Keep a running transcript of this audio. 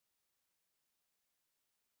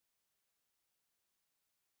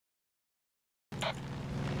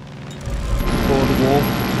war.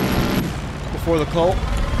 Before the cult.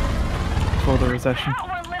 Before the recession. That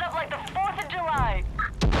one lit up like the 4th of July.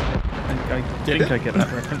 I think I get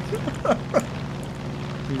that reference.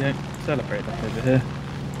 We don't celebrate that over here.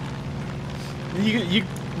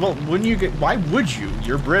 Well, wouldn't you get? Why would you?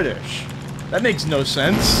 You're British. That makes no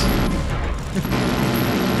sense.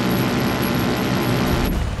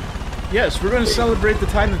 Yes, we're going to celebrate the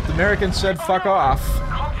time that the Americans said "fuck off."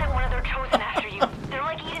 Cult sent one of their chosen after you. They're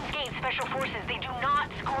like Eden's Gate special forces. They do not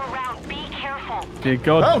screw around. Be careful. Dear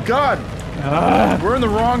God. Oh God! We're in the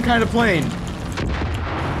wrong kind of plane.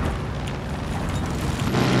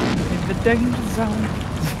 In the danger zone.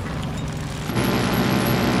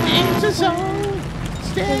 Danger zone.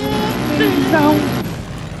 Danger zone.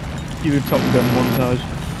 You would Top Gun montage.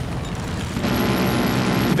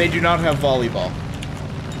 They do not have volleyball.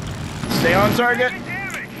 Stay on target.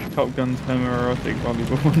 Top Gun's homoerotic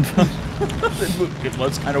volleyball montage. It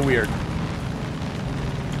was kind of weird.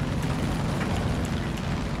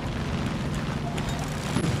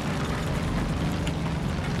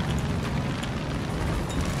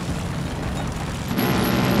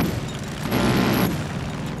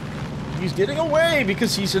 He's getting away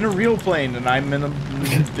because he's in a real plane and I'm in a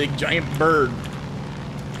big giant bird.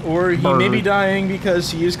 Or he may be dying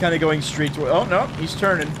because he is kind of going straight to... Oh, no, he's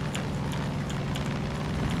turning.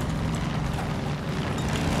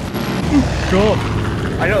 God.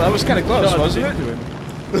 I know, that was kind of close, wasn't it?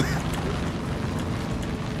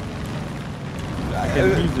 Yeah,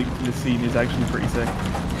 the music for the scene is actually pretty sick.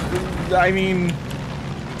 I mean...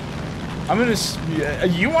 I'm gonna...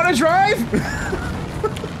 You want to drive?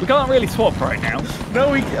 We can't really swap right now. No,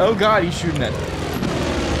 we... Oh god, he's shooting at...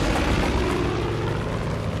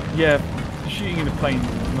 Yeah, shooting in a plane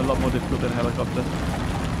is a lot more difficult than a helicopter.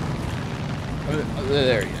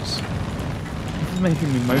 There he is. This is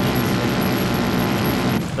making me motionless.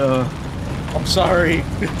 I'm sorry.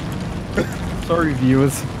 Sorry,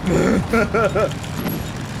 viewers.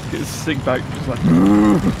 Get a sick back, just like...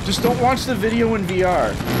 Just don't watch the video in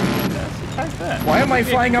VR. Yeah, why am I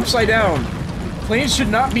flying upside down? Planes should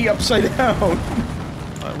not be upside down.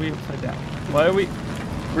 Why are we upside down? Why are we...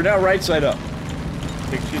 We're now right side up.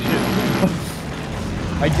 Fix your shit.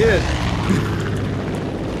 I did.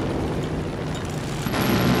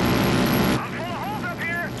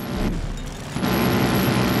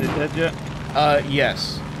 Is it dead yet?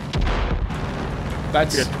 Yes.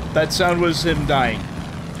 That sound was him dying.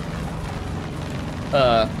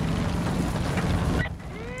 Nice!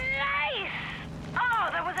 Oh,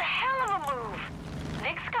 that was a hell of a move.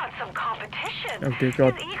 Nick's got some competition. Oh dear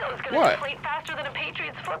God. His ego's gonna deflate faster than a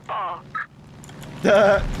Patriots football.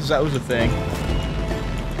 Because that was a thing.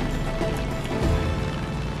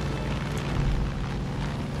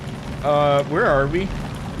 Where are we?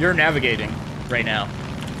 You're navigating right now.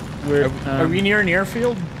 Are we near an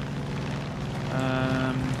airfield?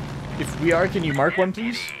 If we are, can you mark one,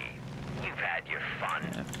 please? You've had your fun.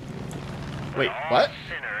 Yeah. Wait, what?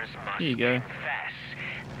 Here you go.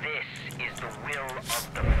 This is the will of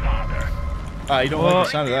the Father. I don't like the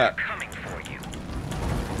sound of that. Coming for you.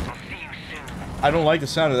 I'll see you soon. I don't like the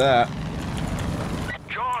sound of that.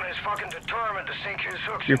 John is fucking determined to sink his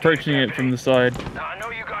hooks. You're approaching it from the side. Now, I know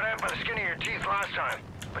you got out by the skin of your teeth last time,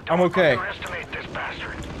 but I'm don't okay. underestimate this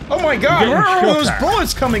bastard. Oh my god, You're where getting are shot those at.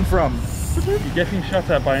 bullets coming from? You're getting shot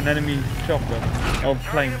at by an enemy chopper of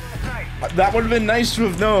plane. That would have been nice to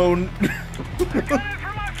have known.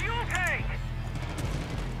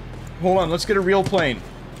 Hold on, let's get a real plane.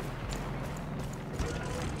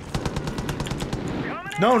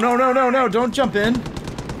 No, no, no, no, no, don't jump in.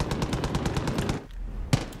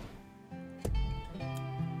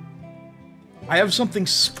 I have something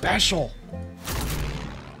special.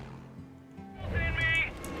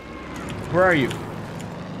 Where are you?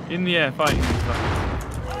 In the air, fighting these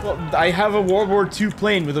fuckers. Well, I have a World War II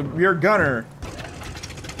plane with a rear gunner.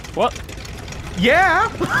 What? Yeah!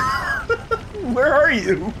 Where are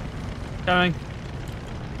you? Coming.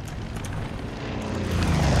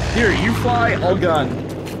 Here, you fly, I'll gun.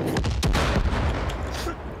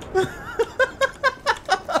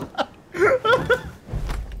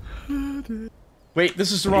 Wait,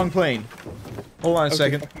 this is the wrong plane. Hold on a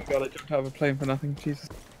second. Oh god, I jumped out of a plane for nothing, Jesus.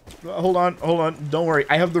 Hold on, don't worry.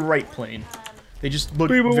 I have the right plane. They just look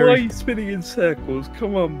Boomer, why are very... you spinning in circles?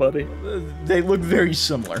 Come on, buddy. They look very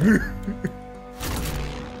similar.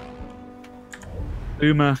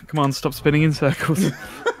 Boomer, come on, stop spinning in circles.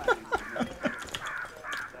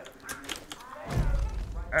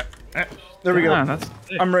 There we go. Ah, that's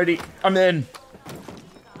it. I'm ready. I'm in.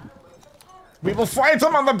 We will fight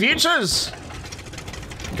them on the beaches!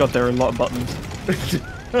 God, there are a lot of buttons.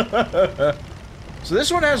 So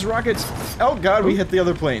this one has rockets. Oh god, we hit the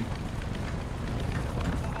other plane.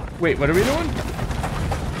 Wait, what are we doing?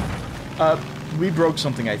 We broke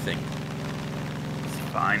something, I think. It's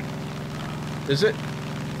fine. Is it?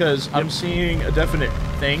 Because I'm seeing a definite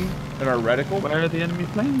thing in our reticle. Where are the enemy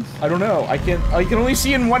planes? I don't know. I can only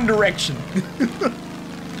see in one direction.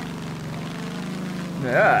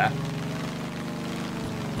 Yeah.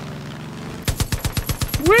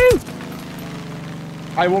 Woo!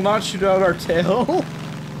 I will not shoot out our tail.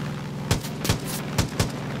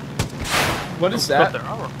 What is that?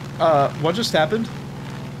 What just happened?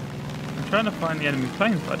 I'm trying to find the enemy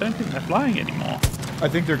planes, but I don't think they're flying anymore. I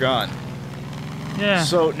think they're gone. Yeah.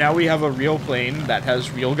 So now we have a real plane that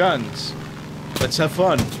has real guns. Let's have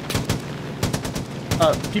fun.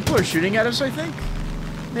 People are shooting at us, I think?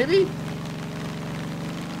 Maybe?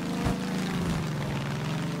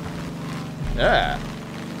 Yeah.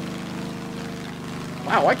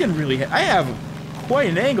 Wow, I can really... I have quite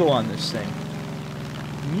an angle on this thing.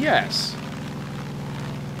 Yes.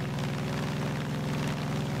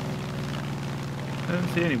 I don't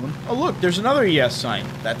see anyone. Oh, look, there's another ES sign.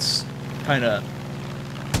 That's kind of...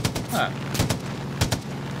 Huh.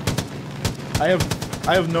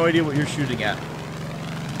 I have no idea what you're shooting at.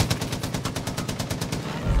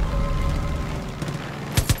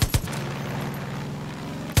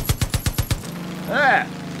 Ah!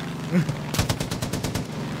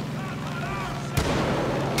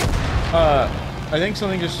 I think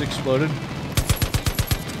something just exploded.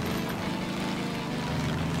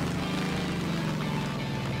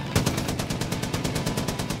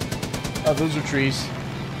 Oh, those are trees.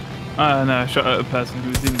 No, I shot at a person who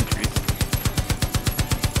was in the trees.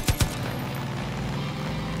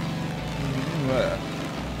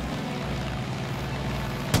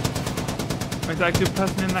 Is that a good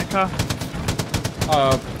person in that car?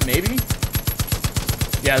 Maybe?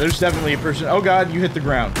 Yeah, there's definitely a person. Oh god, you hit the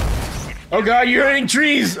ground. Oh god, you're hitting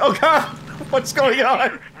trees! Oh god! What's going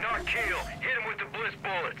on? Not kill. Hit him with the bliss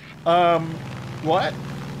bullets. What?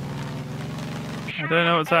 I don't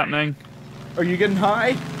know what's happening. Are you getting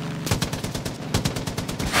high?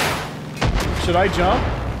 Should I jump?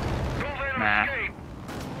 Don't let him Nah. escape.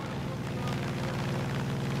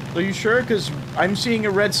 Are you sure? Because I'm seeing a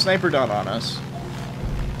red sniper dot on us.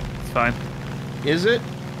 It's fine. Is it?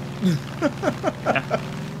 Yeah.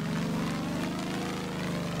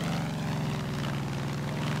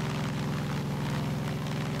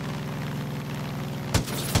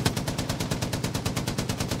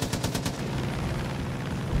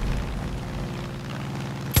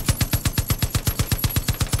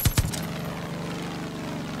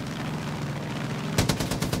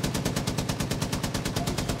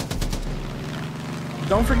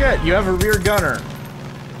 Don't forget, you have a rear gunner.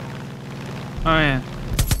 Oh yeah.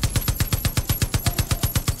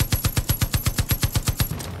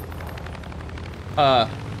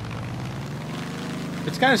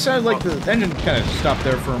 It's kind of sounded like the engine kind of stopped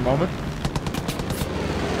there for a moment.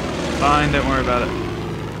 Fine, don't worry about it.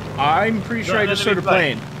 I'm pretty sure I just heard a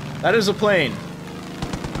plane. That is a plane.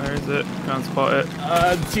 Where is it? Can't spot it.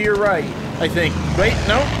 To your right, I think. Wait,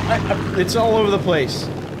 no, it's all over the place.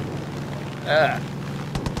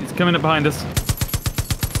 It's coming up behind us.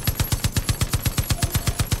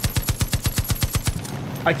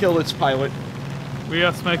 I killed its pilot. We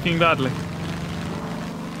are smoking badly.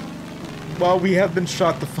 Well, we have been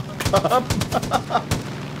shot the fuck up.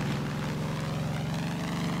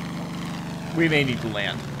 We may need to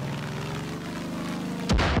land.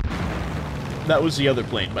 That was the other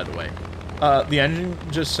plane, by the way. The engine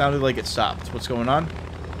just sounded like it stopped. What's going on?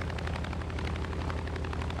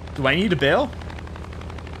 Do I need to bail?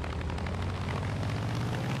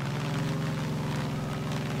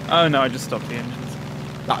 Oh no, I just stopped the engines.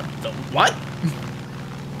 What?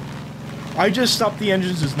 I just stopped the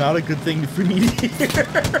engines is not a good thing for me to hear.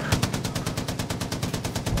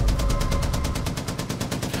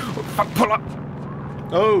 Oh, fuck, pull up!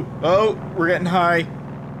 Oh, we're getting high.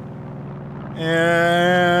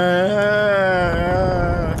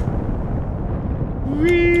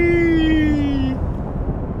 Whee!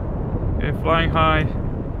 Okay, flying high.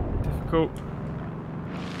 Difficult.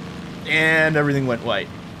 And everything went white.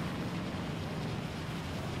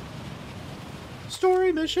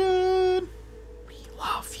 Story mission! We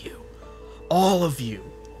love you. All of you.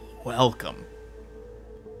 Welcome.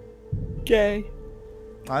 Gay.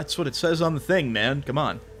 That's what it says on the thing, man. Come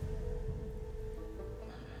on.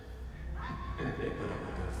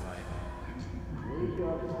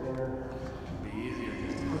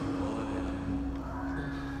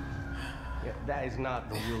 Yeah, that is not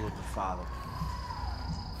the will of the Father.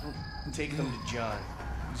 Take them to John.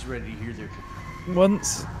 He's ready to hear their...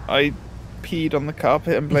 Once I peed on the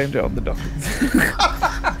carpet and blamed it on the dog.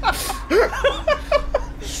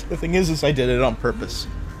 The thing is I did it on purpose.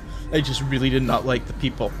 I just really did not like the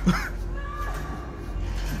people.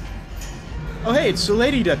 Oh hey, it's the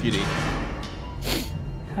lady deputy.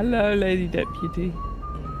 Hello, lady deputy.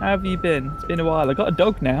 How have you been? It's been a while. I got a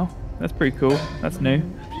dog now. That's pretty cool. That's new.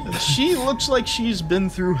 She looks like she's been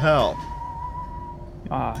through hell.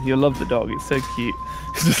 Ah, you'll love the dog. It's so cute.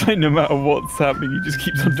 It's just like no matter what's happening, he just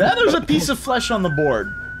keeps on. That is a piece of flesh on the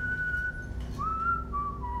board.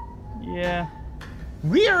 Yeah.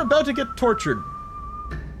 We are about to get tortured.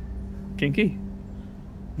 Kinky.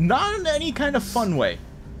 Not in any kind of fun way.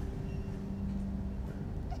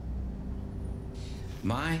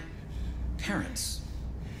 My parents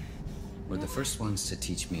were the first ones to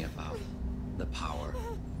teach me about the power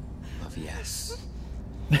of yes.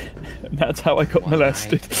 That's how I got One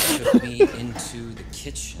molested. night, they took me into the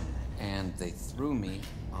kitchen and they threw me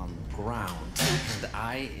on the ground, and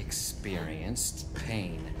I experienced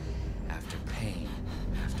pain after pain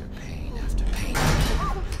after pain after pain.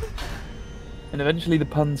 And eventually the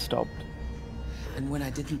pun stopped. And when I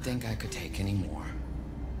didn't think I could take any more,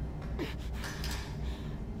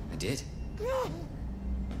 I did.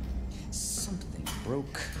 Something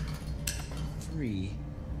broke free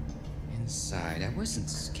inside. I wasn't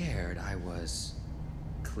scared, I was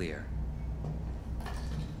clear.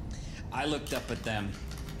 I looked up at them.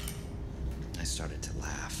 I started to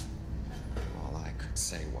laugh. All I could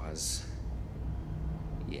say was,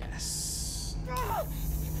 yes. I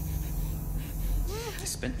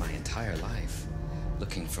spent my entire life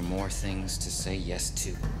looking for more things to say yes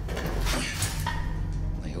to.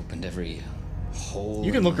 I opened every hole.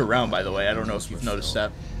 You can look around, by the way. I don't know if you've noticed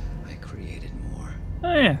that. I created more.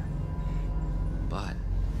 Oh yeah. But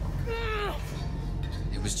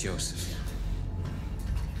it was Joseph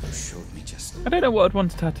who showed me just I don't know what I'd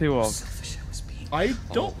want a tattoo how of. selfish I was being. I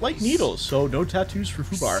don't like Always needles, so no tattoos for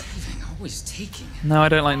FUBAR. saving, always taking. No, I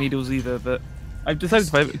don't like needles either, but I've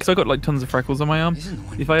decided because I got like tons of freckles on my arm.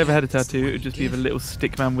 If I ever had a tattoo, it would just be of a little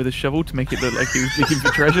stick man with a shovel to make it look like he was digging for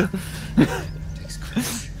treasure. Takes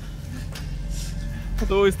courage.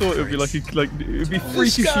 I'd always thought it would be like it would be This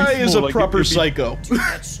freakishly guy is small, a like, proper it'd be- psycho. To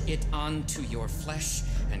etch it onto your flesh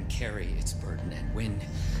and carry its burden. And when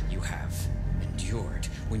you have endured,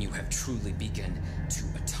 when you have truly begun to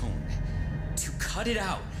atone, to cut it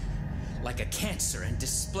out like a cancer and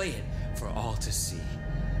display it for all to see.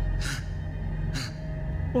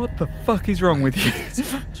 What the fuck is wrong with you?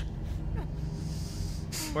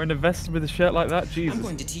 Wearing a vest with a shirt like that? Jesus. I'm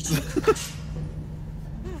going to teach you.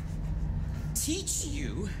 Teach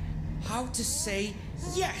you how to say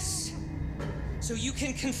yes. So you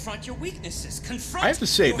can confront your weaknesses. Confront I have to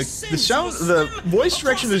say, your the sins. sound, You the will swim voice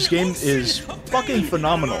direction of this across an game ocean is of fucking pain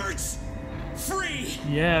phenomenal. and words. Free.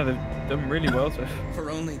 Yeah, they've done really well so. For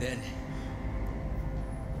only then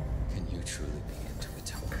can you truly begin to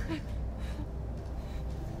atone.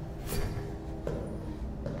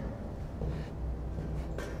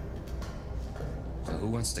 So who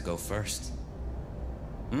wants to go first?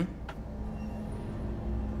 Hmm?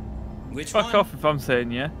 Which Fuck one? off if I'm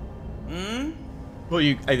saying yeah. Hmm? Well,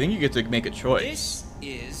 I think you get to make a choice. This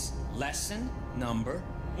is lesson number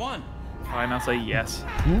 1. Fine, I'll say yes.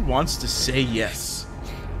 Who wants to say yes?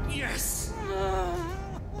 Yes!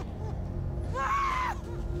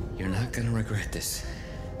 You're not gonna regret this.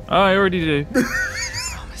 Oh, I already do. I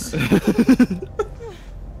promise.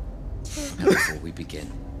 Now, before we begin,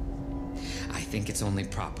 I think it's only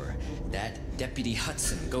proper that Deputy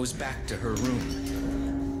Hudson goes back to her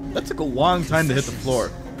room. That took a long time to hit the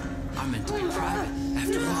floor. I'm meant to be private,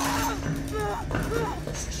 after all.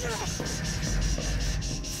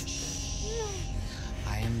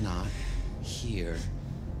 I am not here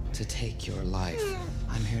to take your life.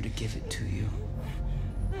 I'm here to give it to you.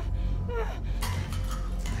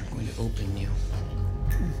 I'm going to open you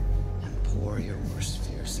and pour your worst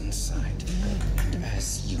fears inside. And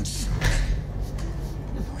as you soak,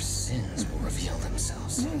 your sins will reveal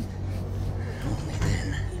themselves. Only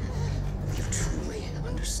then will you truly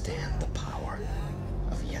understand the power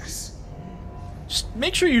of yes. Just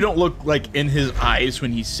make sure you don't look like in his eyes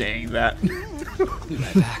when he's saying that. Be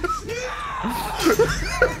right back.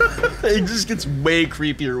 It just gets way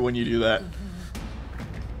creepier when you do that.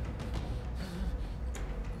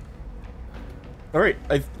 Alright,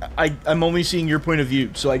 I'm only seeing your point of view,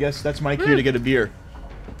 so I guess that's my cue to get a beer.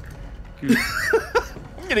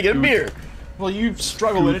 I'm gonna get a beer! Well, you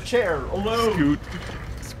struggle in a chair, alone!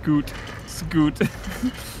 Scoot. Scoot.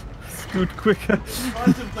 Scoot. scoot quicker.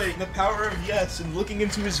 Contemplating the power of yes and looking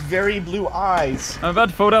into his very blue eyes. I'm about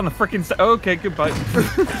to fall down the frickin' stairs. Okay, goodbye.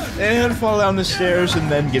 And fall down the stairs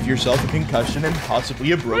and then give yourself a concussion and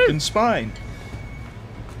possibly a broken spine.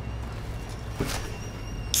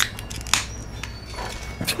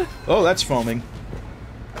 Oh, that's foaming.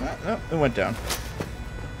 Oh, it went down.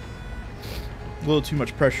 A little too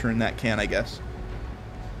much pressure in that can, I guess.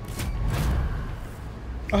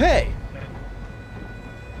 Oh, hey!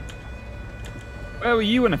 Where were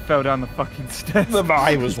you when I fell down the fucking stairs?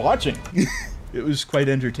 I was watching. It was quite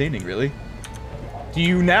entertaining, really. Do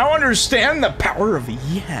you now understand the power of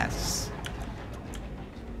yes?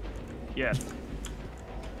 Yes.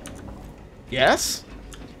 Yes?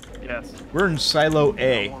 Yes. We're in Silo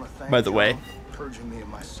A, by the way. Purging me of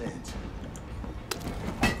my sins.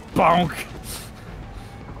 Bonk!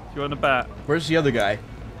 You want a bat? Where's the other guy?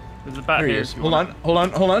 There's a bat There he here. is. Hold on, hold on,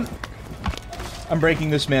 hold on. I'm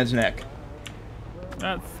breaking this man's neck.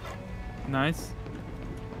 That's nice.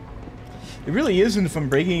 It really isn't if I'm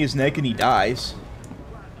breaking his neck and he dies.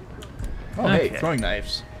 Oh, Okay. hey, throwing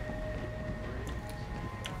knives.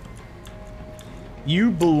 You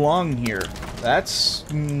belong here.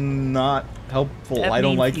 That's not helpful. I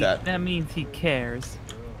don't like that. That means he cares.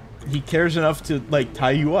 He cares enough to, like,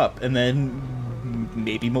 tie you up and then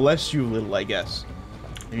maybe molest you a little, I guess.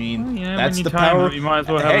 I mean, Well, yeah, that's when you the time power. him, you might as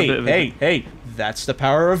well have a bit of it. Hey, that's the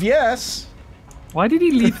power of yes. Why did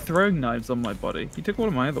he leave throwing knives on my body? He took one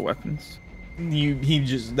of my other weapons.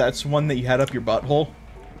 That's one that you had up your butthole.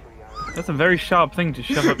 That's a very sharp thing to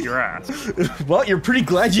shove up your ass. Well, you're pretty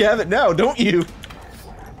glad you have it now, don't you?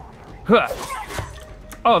 Huh.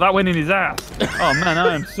 Oh, that went in his ass. Oh man,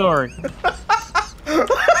 I am sorry.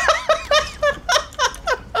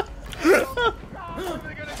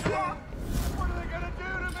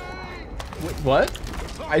 Wait, what?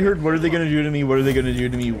 I heard, what are they gonna do to me? What are they gonna do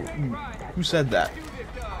to me? Who said that?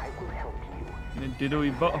 In a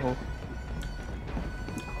diddly butthole.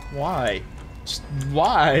 Why? Just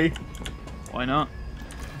why? Why not?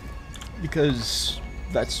 Because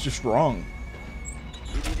that's just wrong.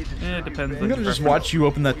 Yeah, it depends. I'm gonna just watch you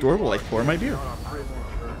open that door while I pour my beer.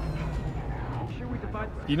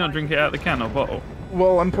 Do you not drink it out of the can or bottle?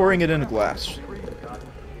 Well, I'm pouring it in a glass.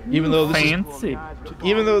 Even though Fancy.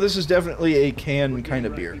 even though this is definitely a can kind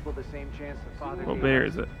of beer. What beer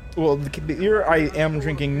is it? Well, the beer I am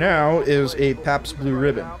drinking now is a Pabst Blue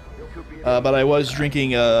Ribbon. But I was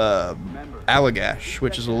drinking Allagash,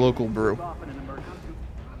 which is a local brew.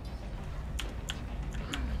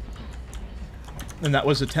 And that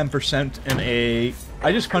was a 10% and a...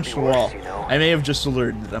 I just punched the wall. I may have just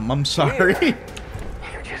alerted them. I'm sorry. You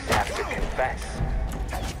just have to confess.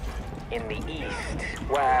 In the East,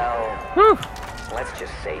 well, Whew. let's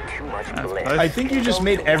just say too much That's bliss. close. I think you just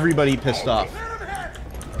made everybody pissed off.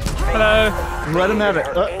 Hello. Let him have it.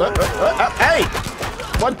 Hey!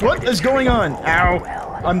 What is going on?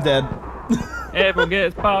 Ow. I'm dead. Everyone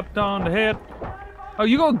gets popped on the head. Oh,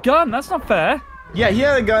 you got a gun? That's not fair. Yeah, he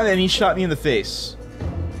had a gun and he shot me in the face.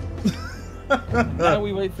 Now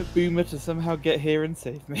we wait for Boomer to somehow get here and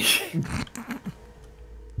save me.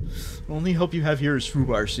 Only help you have here is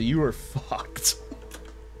FUBAR, so you are fucked.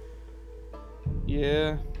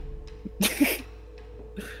 Yeah.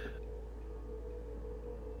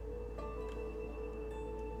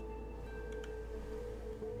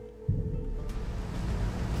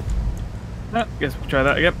 Guess we'll try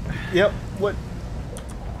that again. Yep. What?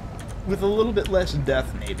 With a little bit less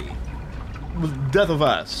death, maybe. With death of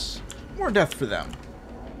us. More death for them.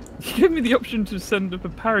 You gave me the option to send up a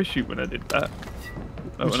parachute when I did that.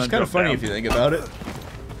 Oh, Which when is I kind of dropped funny down. if you think about it.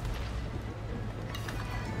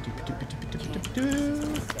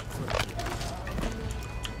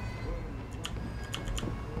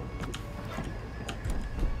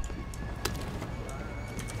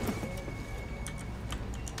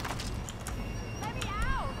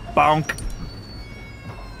 Bonk.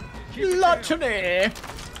 Gluttony!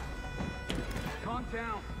 I'm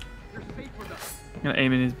gonna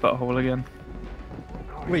aim in his butthole again.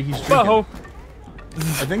 Wait, he's drinking. Butthole!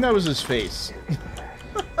 I think that was his face.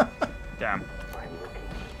 Damn.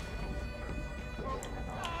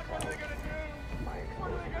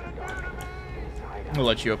 I'll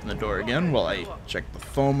let you open the door again while I check the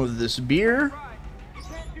foam of this beer,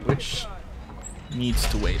 which needs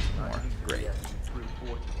to wait more. Great.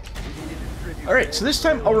 Alright, so this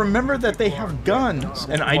time I'll remember that they have guns,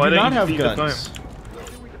 and I Why do don't not you have see the guns.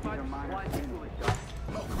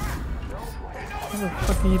 What the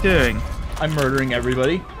fuck are you doing? I'm murdering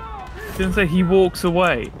everybody, Didn't say he walks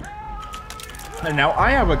away. and now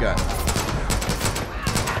I have a gun.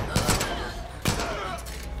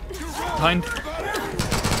 Behind.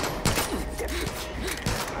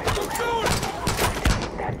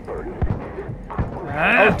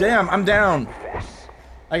 Oh damn, I'm down.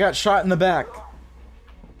 I got shot in the back.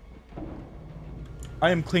 I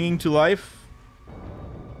am clinging to life.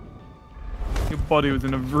 Your body was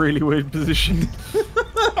in a really weird position.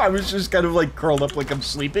 I was just kind of like curled up like I'm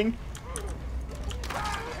sleeping.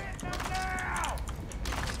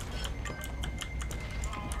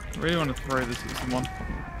 I really want to throw this at someone.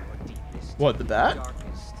 What, the bat?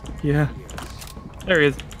 Yeah. There he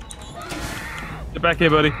is. Get back here,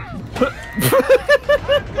 buddy.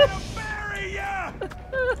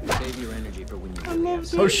 Save your energy for when you really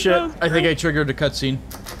have Oh shit, I think I triggered a cutscene.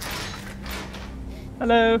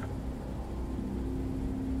 Hello.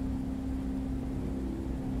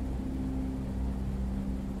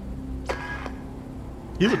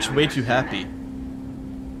 He looks way too happy.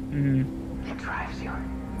 It drives you.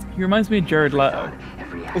 He reminds me of Jared Leto.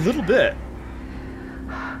 Every A little bit.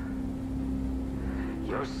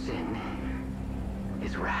 Your sin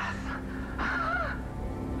is wrath.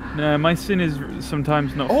 No, my sin is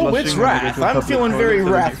sometimes not Oh, flushing it's when I go wrath. to a I'm public feeling toilet, very so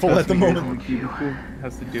it wrathful at the disgusts me moment. when people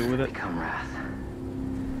has to deal with it. Become wrath.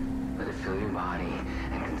 Let it fill your body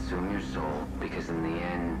and consume your soul, because in the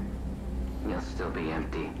end, you'll still be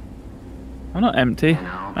empty. I'm not empty.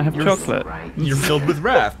 I have You're chocolate. right. You're filled with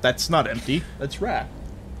wrath. That's not empty. That's wrath.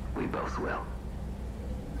 We both will.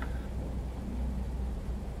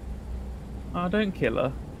 Oh, don't kill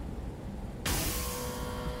her.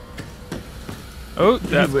 Oh,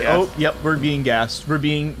 that's gas. Oh, yep, we're being gassed.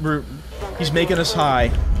 He's making us high.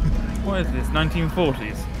 What is this?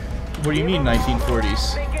 1940s? What do you mean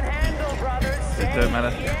 1940s? It don't matter.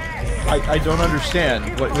 I don't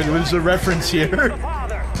understand. What is the reference here?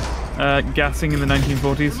 Gassing in the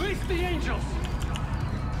 1940s.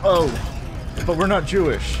 Oh, but we're not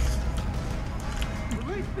Jewish.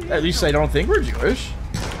 At least I don't think we're Jewish.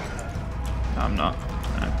 No, I'm not.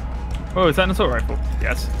 No. Oh, is that an assault rifle?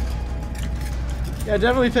 Yes. Yeah,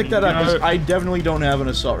 definitely pick that up, 'cause No. I definitely don't have an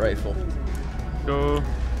assault rifle. Go.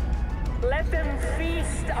 Let them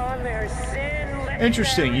feast on their sin. Let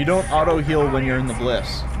Interesting, you don't auto-heal when you're in the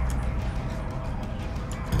bliss.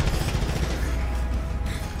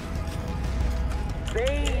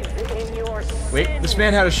 bathe in your Wait, sin this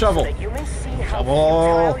man had a shovel. so that you may see how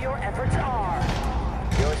Shovel. futile your efforts are.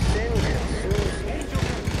 Your sin consumes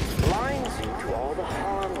you, blinds you to all the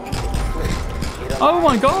harm you inflict. It Oh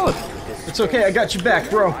my god! It's okay, I got you back,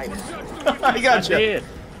 bro. I got you.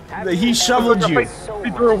 He shoveled you.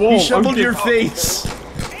 Through a wall. He shoveled your face.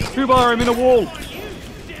 FUBAR, I'm in a wall.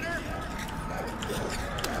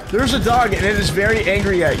 There's a dog and it is very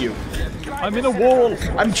angry at you. I'm in a wall.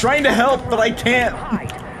 I'm trying to help, but I can't.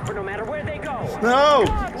 For no matter where they go. No!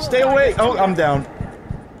 Stay away! Oh, I'm down.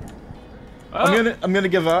 Oh. I'm gonna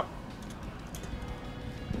give up.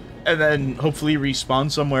 And then hopefully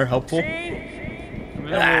respawn somewhere helpful. I'm in a wall.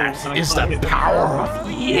 That is the power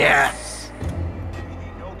of yes!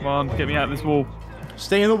 Come on, get me out of this wall.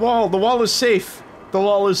 Stay in the wall. The wall is safe. The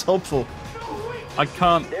wall is helpful. I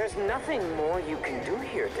can't. There's nothing more you can do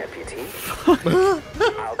here, Deputy.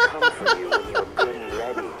 I'll come for you when you're good and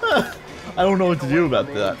ready. I don't know what to do about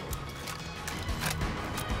that.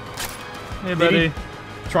 Hey, buddy. Maybe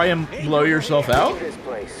try and blow yourself out? This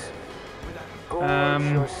place. Gorge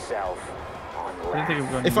Um, yourself on I don't think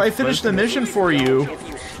I'm going If I finish the mission for you... If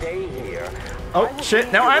you stay here, Oh,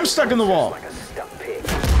 shit. Now I'm stuck in the wall. like a stuck pig.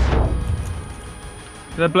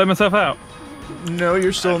 Did I blow myself out? No,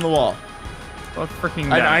 you're still in the wall. Oh, freaking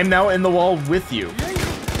And I'm now in the wall with you.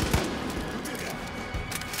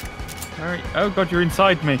 Alright. Oh god, you're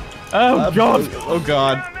inside me. Oh god! Oh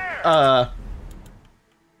god.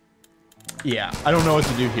 Yeah, I don't know what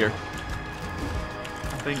to do here.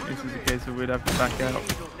 I think this is a case of we'd have to back out.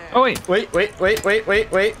 Oh wait! Wait.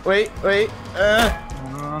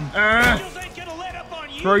 Come on.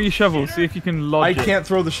 Throw your shovel, see if you can lodge I it. can't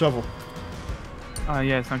throw the shovel. Oh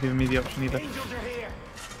yeah, it's not giving me the option either.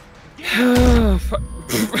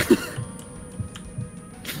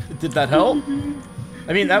 Did that help?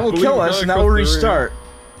 I mean, that will Believe kill it, us and that across will the room. restart.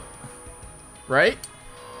 Right?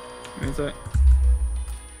 Is that?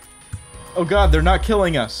 Oh god, they're not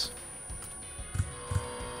killing us.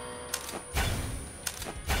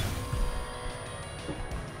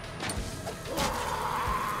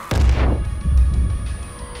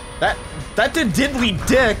 That did diddly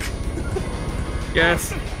dick.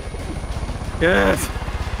 Yes. Yes.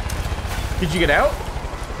 Did you get out?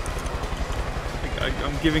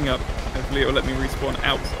 I'm giving up. Hopefully it will let me respawn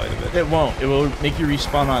outside of it. It won't. It will make you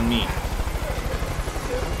respawn on me.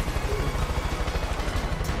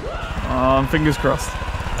 Fingers crossed.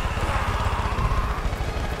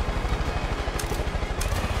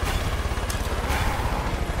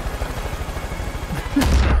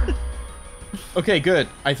 Okay, good.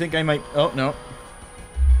 I think I might... Oh, no.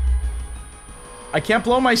 I can't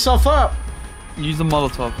blow myself up! Use the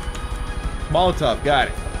Molotov. Molotov, got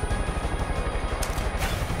it.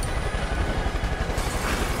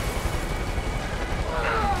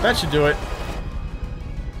 That should do it.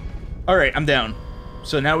 Alright, I'm down.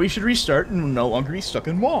 So now we should restart and no longer be stuck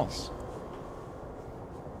in walls.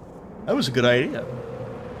 That was a good idea.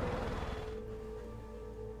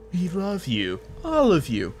 We love you. All of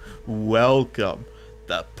you. Welcome.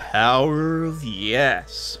 The power of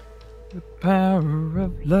yes. The power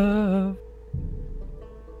of love.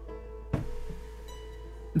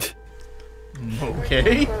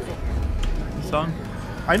 Okay. The song?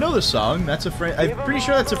 I know the song. That's a I'm pretty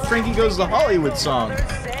sure that's a Frankie Goes to Hollywood song. Say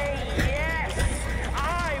yes!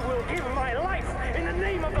 I will give my life in the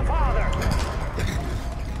name of the Father!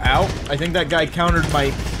 Ow. I think that guy countered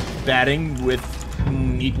my batting with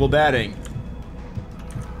equal batting.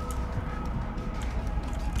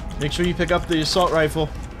 Make sure you pick up the assault rifle.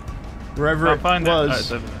 Wherever I'll it find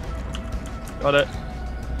was. it. Oh, it's over there. Got it.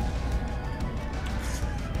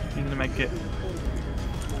 Using the med kit.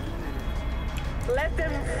 Let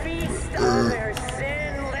them feast on their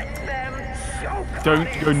sin, let them choke Don't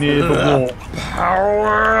on go it. near the wall.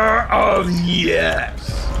 Power of yes.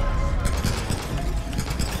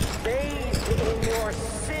 Bathe in your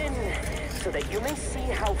sin, so that you may see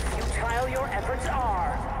how futile your efforts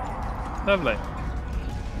are. Lovely.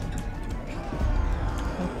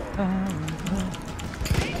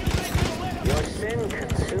 Your sin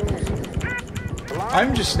consumes you.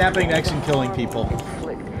 I'm just snapping necks and killing people.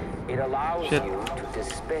 It allows Shit. you to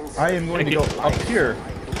dispense. I am going to go up here.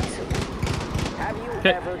 Have you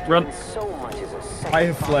Okay, ever run. given so much as a second I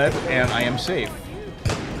have fled thought to and I am safe.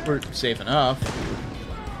 We're safe enough.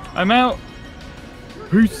 I'm out.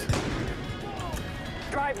 Peace.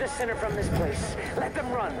 drive the sinner from this place? Let them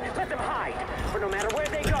run. Let them hide. For no matter where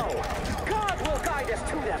they go, God will guide us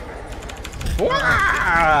to them.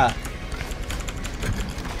 Wah!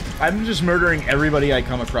 I'm just murdering everybody I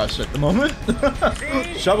come across at the moment.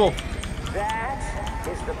 See? Shovel. That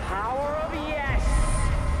is the power of yes.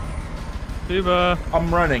 FUBAR.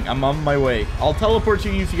 I'm running. I'm on my way. I'll teleport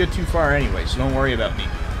to you if you get too far anyway, so don't worry about me.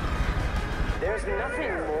 There's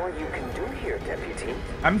nothing more you can do here, Deputy.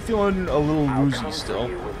 I'm feeling a little I'll woozy come still.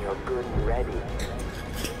 for you when you're good and ready.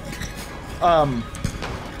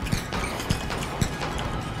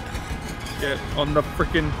 Get on the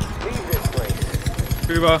frickin' Leave this place.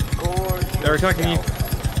 FUBAR. Gorge They're attacking you.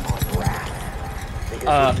 yourself on wrath.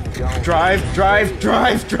 Because if you don't, Drive. your little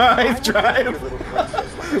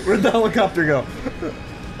princess like Where'd the helicopter go?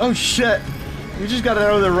 Oh shit. We just got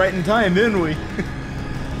out of there right in time, didn't we?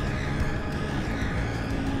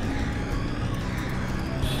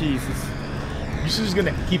 Jesus. This is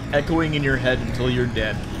gonna keep echoing in your head until you're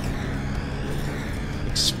dead.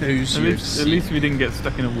 Expose At your least we didn't get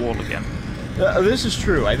stuck in a wall again. This is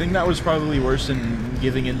true. I think that was probably worse than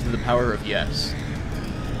giving in to the power of yes.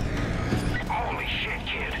 Holy shit,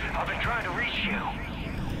 kid. I've been trying to reach you.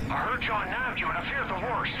 I heard John nabbed you and I fear the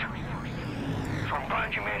worst. So I'm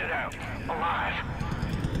glad you made it out. Alive.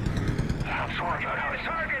 I'm sorry about how it's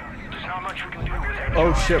target. There's not much we can do with it.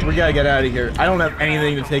 Oh shit, we gotta get out of here. I don't have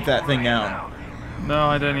anything to take that thing down. No,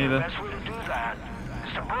 I don't The either. best way to do that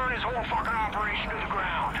is to burn his whole fucking operation to the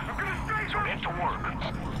ground. So get to work.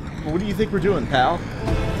 What do you think we're doing, pal?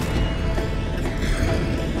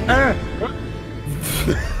 Ah.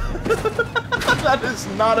 That is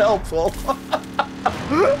not helpful.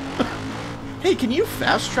 Hey, can you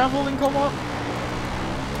fast travel in co-op?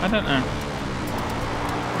 I don't know.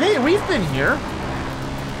 Hey, we've been here.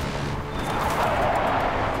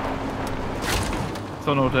 It's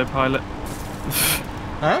on autopilot.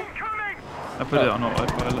 Huh? I put it on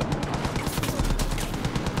autopilot.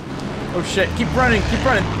 Oh shit, keep running, keep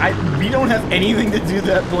running. We don't have anything to do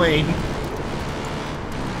that plane.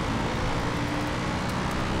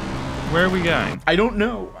 Where are we going? I don't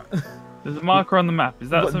know. There's a marker on the map. Is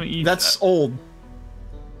that something you That's set? old.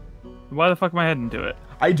 Why the fuck am I heading to it?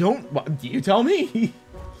 I don't... Do you tell me?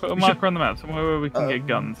 Put a marker on the map, somewhere where we can get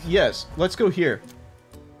guns. Yes, let's go here.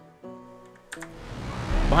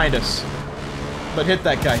 Behind us. But hit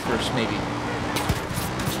that guy first, maybe.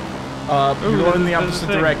 You're going in the there's a opposite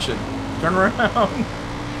thing. direction. Turn around.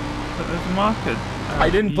 But there's a marker. I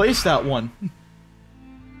didn't place that one.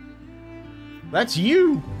 That's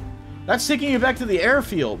you. That's taking you back to the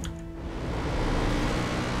airfield.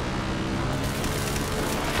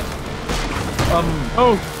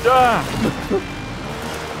 Oh, ah!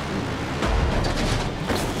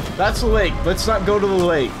 That's the lake. Let's not go to the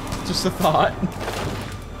lake. Just a thought.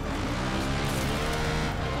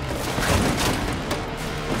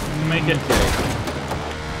 Make it. Okay.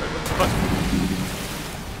 fuck?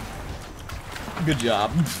 Good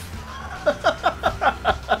job.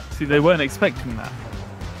 See, they weren't expecting that,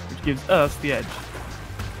 which gives us the edge.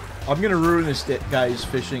 I'm gonna ruin this guy's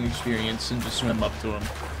fishing experience and just swim up to him.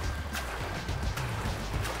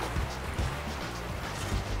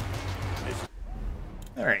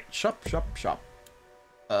 Alright, shop.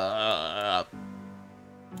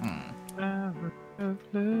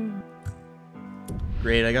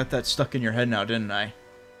 Great, I got that stuck in your head now, didn't I?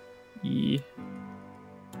 Yeah.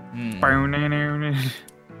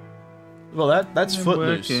 Well, that's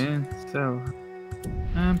Footloose. So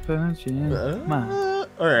I'm punching my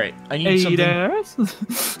Alright, I need something. haters.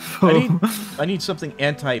 I need something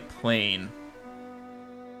anti-plane.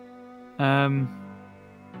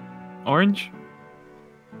 Orange?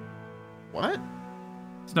 What?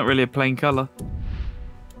 It's not really a plain colour.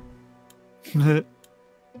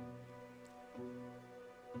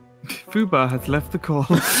 FUBAR has left the call.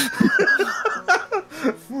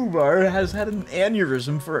 FUBAR has had an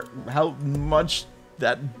aneurysm for how much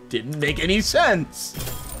that didn't make any sense.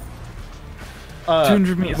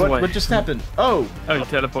 200 meters away. What just happened? Oh, Oh, you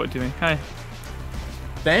teleported to me. Hi.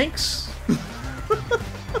 thanks.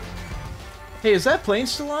 Hey, is that plane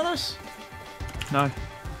still on us? No.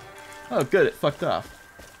 Oh, good. It fucked off.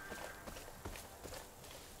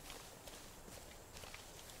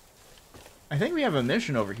 I think we have a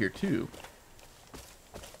mission over here, too.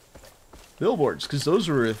 Billboards, because those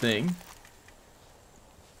were a thing.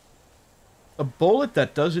 A bullet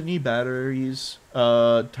that doesn't need batteries.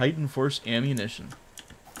 Titan Force ammunition.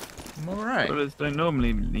 Alright. Bullets don't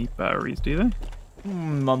normally need batteries, do they?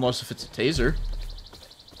 Unless if it's a taser.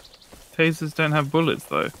 Tasers don't have bullets,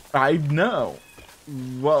 though. I know.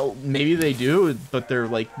 Well, maybe they do, but they're,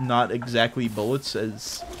 like, not exactly bullets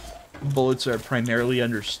as bullets are primarily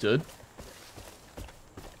understood.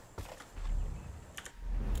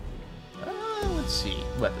 Let's see.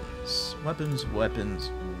 Weapons. Weapons.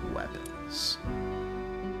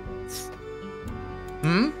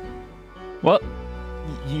 Hmm? What?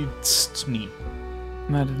 You tst me.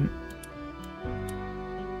 No, I didn't.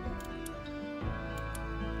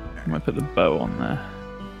 I might put the bow on there.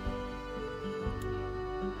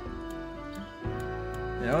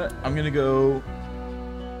 You know what? I'm gonna go...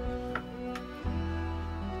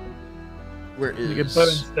 Where is... You get bow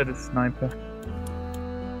instead of sniper.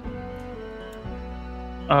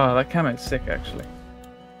 Oh, that camo's sick, actually.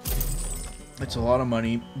 It's a lot of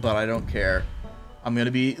money, but I don't care. I'm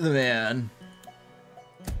gonna be the man.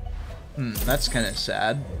 That's kind of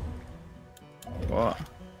sad. What?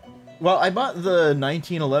 Well, I bought the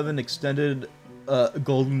 1911 extended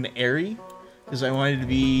Golden Airy because I wanted to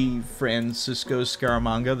be Francisco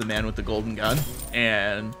Scaramanga, the man with the golden gun.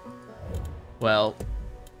 And, well,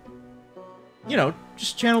 you know,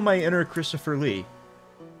 just channel my inner Christopher Lee.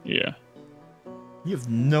 Yeah. You have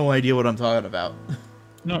no idea what I'm talking about.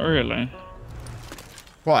 Not really.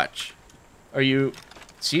 Watch. Are you...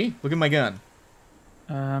 See? Look at my gun.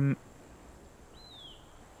 Where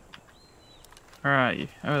are you?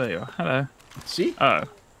 Oh, there you are. Hello. See? Oh.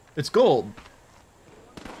 It's gold.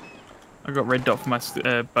 I got red dot for my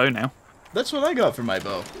bow now. That's what I got for my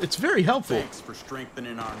bow. It's very helpful. Thanks for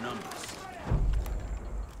strengthening our numbers.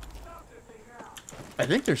 I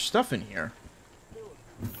think there's stuff in here.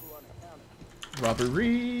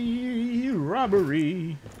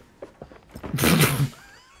 Robbery.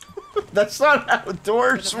 That's not how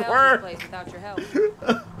doors work. Without your help.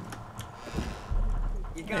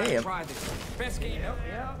 You gotta Damn. try this. Best game.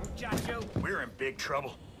 Yeah. We're in big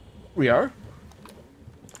trouble. We are?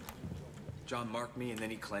 John marked me and then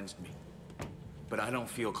he cleansed me. But I don't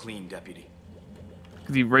feel clean, Deputy.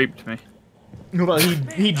 Because he raped me. Well,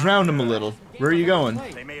 he drowned him a little. Where are you going?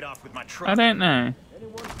 They made off with my truck. I don't know.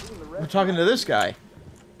 We're talking to this guy.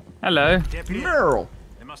 Hello. Deputy, Merle.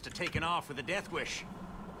 they must have taken off with a death wish.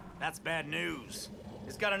 That's bad news.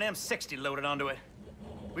 It's got an M60 loaded onto it.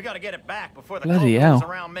 We gotta get it back before the Bloody cold hell. goes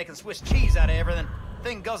around making Swiss cheese out of everything.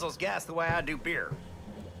 Thing guzzles gas the way I do beer.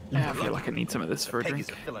 Yeah, I feel like I need some of this for a Peggies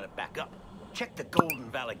drink. are filling it back up. Check the Golden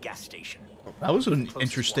Valley gas station. That was an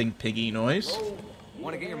interesting piggy noise.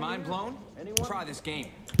 Want to get your mind blown? Try this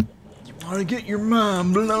game. You want to get your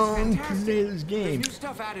mind blown? Play this There's game. new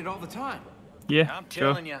stuff added all the time. Yeah, I'm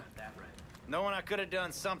sure. telling you, knowing I could have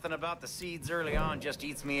done something about the seeds early on just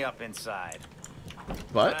eats me up inside.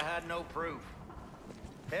 But I What? had no proof.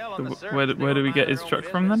 Hell, on the So surface, where they do we were get his minding their truck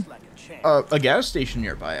own from, then? business like a champ. A gas station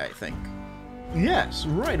nearby, I think. Yes,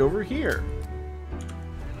 right over here. It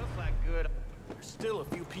looks like good. There's still a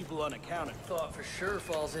few people unaccounted for. Thought for sure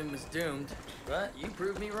Falls In was doomed, but you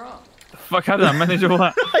proved me wrong. Fuck, how did I manage all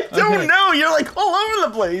that? I don't Okay. know. You're like all over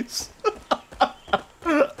the place.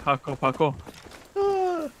 Parkour.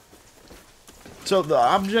 So the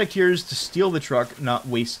object here is to steal the truck, not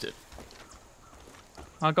waste it.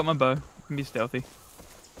 I got my bow. I can be stealthy.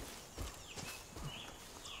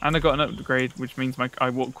 And I got an upgrade, which means I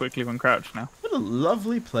walk quickly when crouched now. What a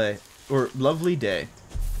lovely play. Or lovely day.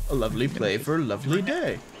 A lovely play for a lovely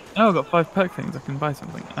day. Oh, I've got 5 perk things. I can buy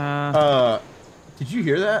something. Did you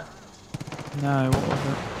hear that? No, what was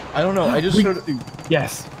it? I don't know. I just heard...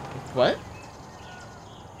 Yes. What?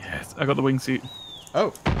 Yes, I got the wingsuit.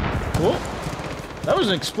 Oh. Cool. That was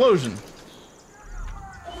an explosion.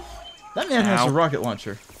 That man has a rocket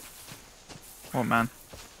launcher. Oh, man.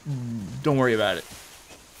 Don't worry about it.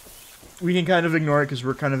 We can kind of ignore it because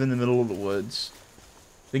we're kind of in the middle of the woods.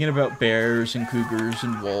 Thinking about bears and cougars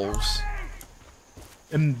and wolves.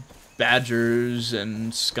 And badgers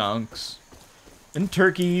and skunks. And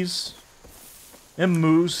turkeys. And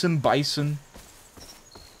moose and bison.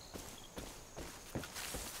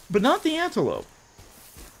 But not the antelope.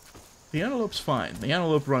 The antelope's fine. The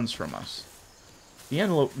antelope runs from us. The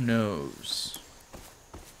antelope knows.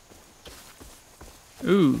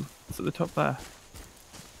 Ooh, it's at the top there.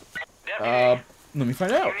 Deputy, Let me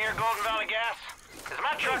find out. you near Golden Valley Gas? Is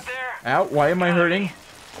my truck there? Ow, why am I hurting?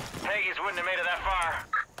 Peggy's wouldn't have made it that far.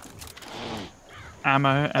 Ammo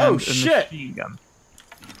and Oh, a shit. machine gun.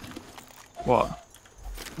 What?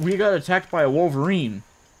 We got attacked by a wolverine.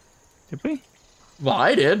 Did we? Well,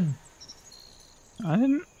 I did. I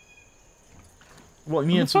didn't. Well, I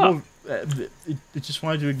mean, it's it just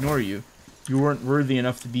wanted to ignore you. You weren't worthy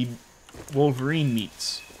enough to be Wolverine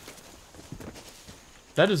meats.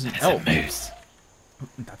 That is an elk. A moose.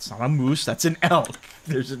 That's not a moose. That's an elk.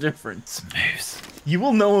 There's a difference. It's a moose. You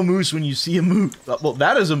will know a moose when you see a moose. Well,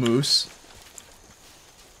 that is a moose.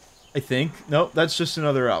 I think. Nope, that's just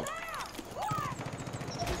another elk.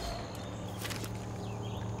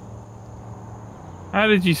 How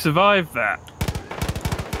did you survive that?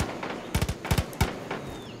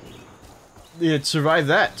 It survived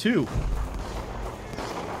that, too.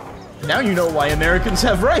 Now you know why Americans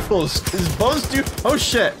have rifles, because bows do... Oh,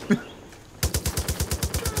 shit.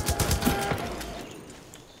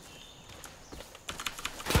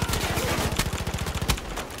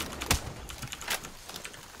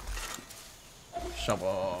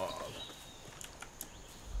 Shovel.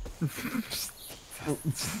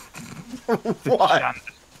 What?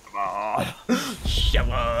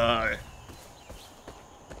 Shovel.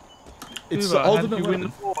 It's the ultimate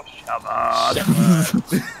weapon.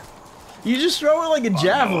 You just throw it like a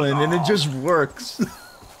javelin and it just works.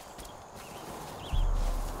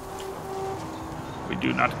 We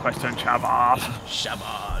do not question Shaval.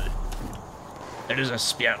 Shaval. It is a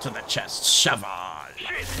spear to the chest. Shaval.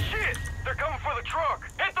 Shit, shit! They're coming for the truck!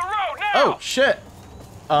 Hit the road now! Oh, shit.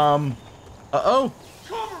 Uh-oh.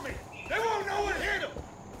 Cover me! They won't know what hit them!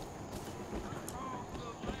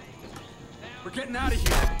 We're getting out of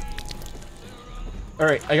here.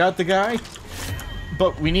 Alright, I got the guy.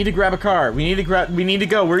 But we need to grab a car. We need to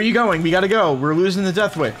go. Where are you going? We gotta go. We're losing the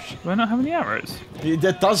Death Wish. Do I not have any arrows?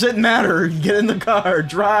 That doesn't matter. Get in the car.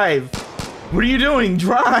 Drive. What are you doing?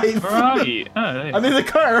 Drive. Where are you? Oh, there you I'm in the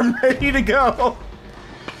car. I'm ready to go.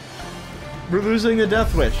 We're losing the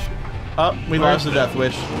Death Wish. Oh, we lost the Death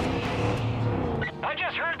Wish. I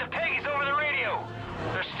just heard the Peggies over the radio.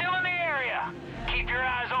 They're still in the area. Keep your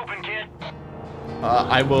eyes open, kid.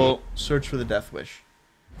 I will search for the Death Wish.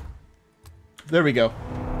 There we go.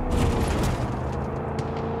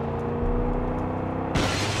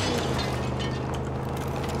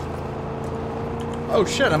 Oh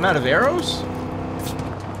shit, I'm out of arrows?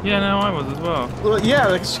 Yeah, no, I was as well. Well, yeah,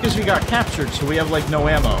 that's because we got captured, so we have, like, no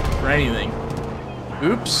ammo for anything.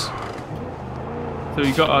 Oops. So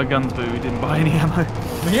we got our guns, but we didn't buy any ammo.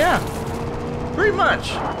 Yeah, pretty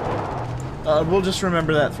much. We'll just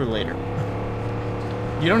remember that for later.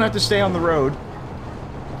 You don't have to stay on the road.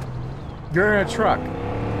 You're in a truck.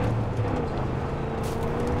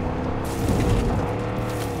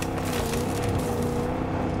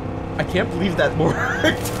 I can't believe that worked.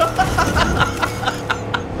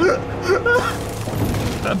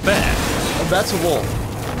 That bad. Oh, that's a wolf.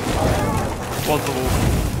 Was a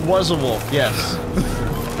wolf. Was a wolf, yes.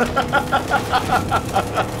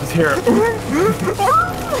 Just hear it.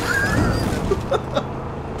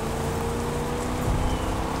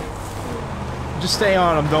 Just stay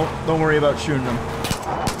on them. Don't worry about shooting them.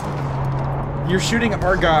 You're shooting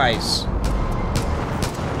our guys.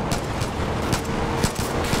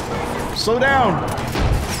 Slow down.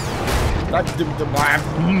 Nice,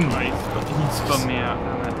 but he spun me out,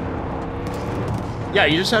 damn it. Yeah,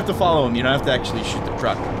 you just have to follow him. You don't have to actually shoot the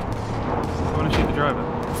truck. I want to shoot the driver.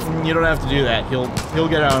 You don't have to do that. He'll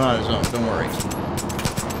get out on his own. Don't worry.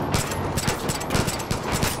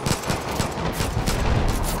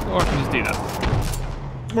 Or I can just do that.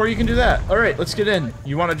 Or you can do that. Alright, let's get in.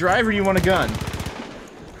 You want a drive or you want a gun?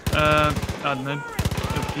 I don't know.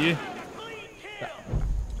 Up to you.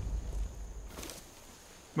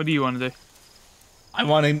 What do you want to do? I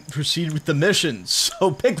want to proceed with the mission,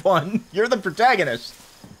 so pick one. You're the protagonist.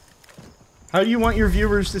 How do you want your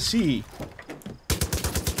viewers to see?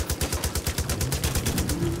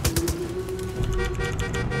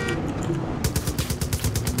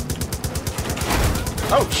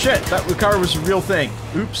 Oh shit, that car was a real thing.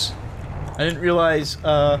 Oops. I didn't realize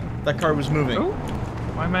that car was moving. Oh,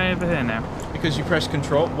 why am I over here now? Because you pressed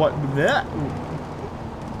control. What? That?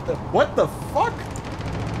 What the fuck?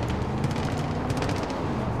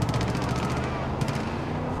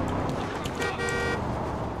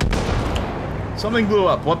 Something blew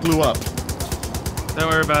up. What blew up? Don't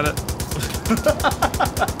worry about it.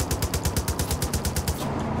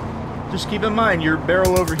 Just keep in mind, your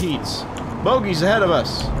barrel overheats. Bogey's ahead of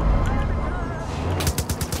us.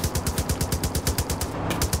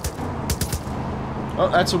 Oh,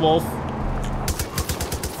 that's a wolf.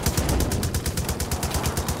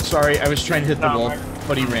 Sorry, I was trying to hit the wolf,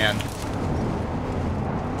 but he ran.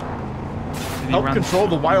 Help control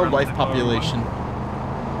the wildlife population.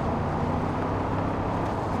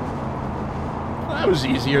 Well, that was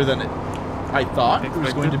easier than I thought it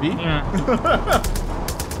was going to be. Yeah.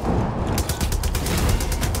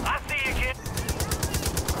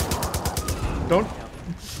 Don't.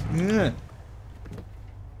 Yeah.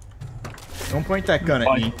 Don't point that gun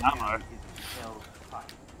at me.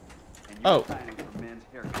 Oh.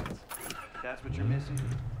 That's what you're missing.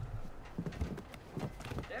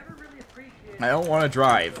 I don't want to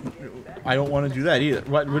drive. I don't want to do that either.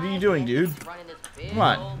 What are you doing, dude? Come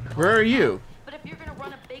on. Where are you?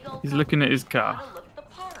 He's looking at his car.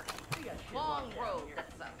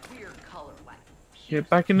 Get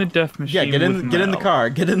back in the death machine. Yeah, get in the car.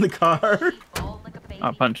 Get in the car.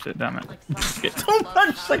 I punched it, damn it. Don't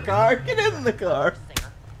punch the car. Get in the car.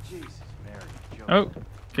 Oh,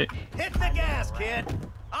 okay. Hit the gas, kid.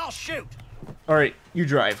 I'll shoot. All right, you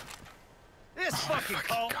drive. This fucking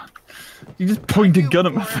cult. You just point a gun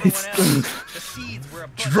at my face.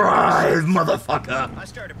 Drive, motherfucker. I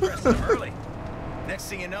started pressing them early. Next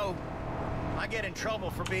thing you know, I get in trouble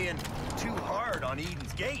for being too hard on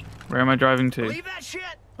Eden's Gate. Where am I driving to? Believe that shit?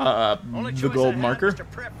 The gold marker. Was to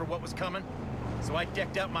prep for what was coming, so I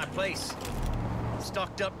decked out my place,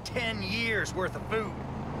 stocked up 10 years worth of food,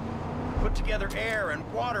 put together air and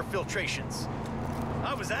water filtrations.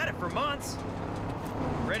 I was at it for months,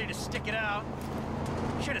 ready to stick it out.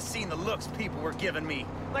 Should have seen the looks people were giving me,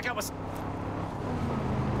 like I was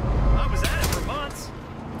at it for months.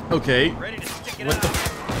 Okay. Ready to stick it out.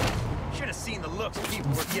 Should have seen the looks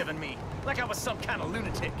people were giving me, like I was some kind of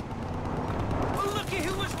lunatic. Well, looky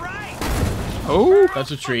who was right. Oh,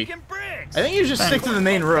 that's a tree. I think you just stick to the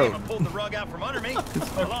main road. Pulled the rug out from under me.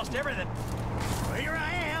 I lost everything. Well, here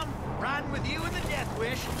I am, riding with you in the Death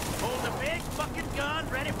Wish, holding a big fucking gun,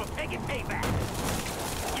 ready for taking payback.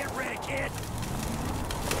 Get ready, kid.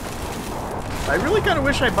 I really kind of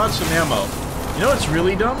wish I bought some ammo. You know what's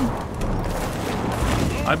really dumb?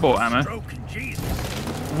 I bought ammo.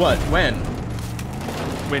 What? When?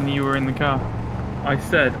 When you were in the car. I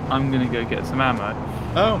said, I'm gonna go get some ammo.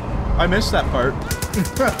 Oh, I missed that part. You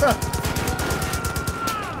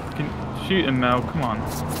can shoot him, Mel, come on.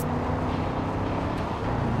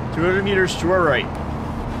 200 meters to our right.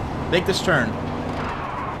 Make this turn.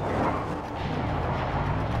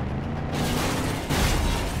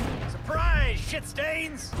 Surprise, shit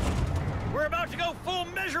stains! We're about to go full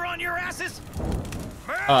measure on your asses.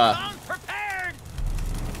 Prepared.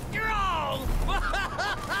 You're all.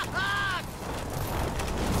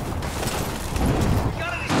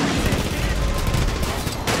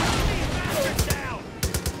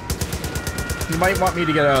 You might want me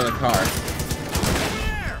to get out of the car.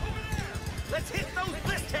 Let's hit those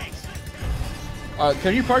bliss tanks.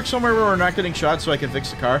 Can you park somewhere where we're not getting shot so I can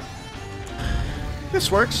fix the car? This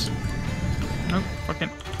works. Nope, fucking.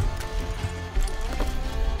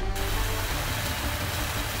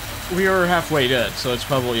 We are halfway dead, so it's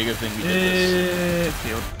probably a good thing we did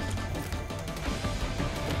this.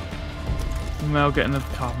 Mel, get in the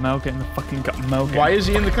car. Mel, get in the fucking car. Mel, get Why is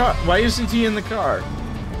he in the car? Why isn't he in the car?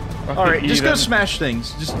 Alright, just go smash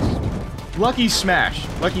things. Just lucky smash.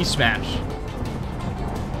 Lucky smash.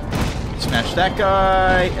 Smash that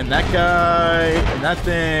guy, and that guy, and that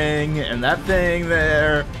thing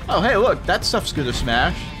there. Oh, hey, look, that stuff's good to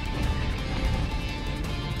smash.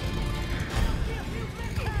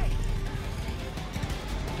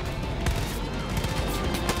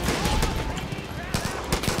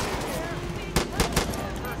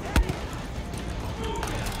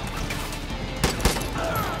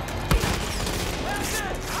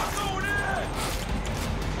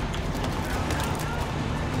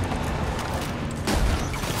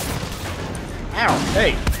 Ow!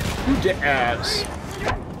 Hey! You ass!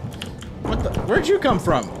 What the? Where'd you come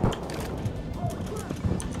from?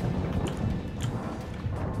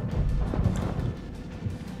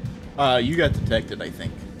 You got detected, I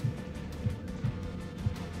think.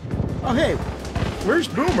 Oh, hey! Where's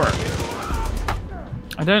Boomer?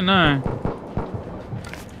 I don't know.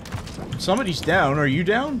 Somebody's down. Are you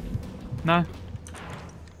down? No.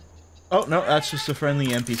 Oh, no, that's just a friendly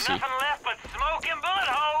NPC. Nothing left but smoke and bullet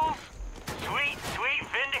holes. Sweet, sweet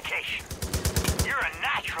vindication. You're a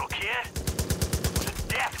natural, kid. The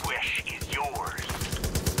death wish is yours.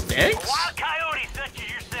 Thanks? A wild coyote such as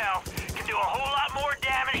yourself can do a whole lot more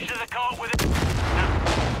damage to the cult with it. Now,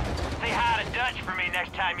 say hi to Dutch for me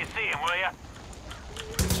next time you see him, will ya?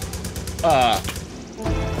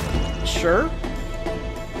 Sure?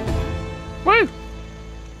 Woo!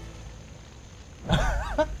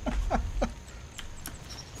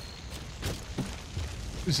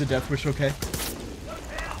 Is the death wish okay?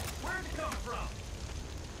 Where'd it come from?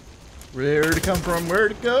 Where to come from? Where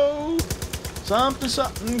to go? Something,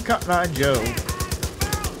 something, Cotton Eye Joe.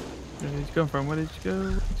 Where did you come from? Where did you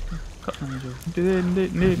go? Cotton Eye Joe.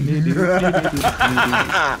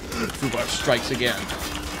 FUBAR strikes again.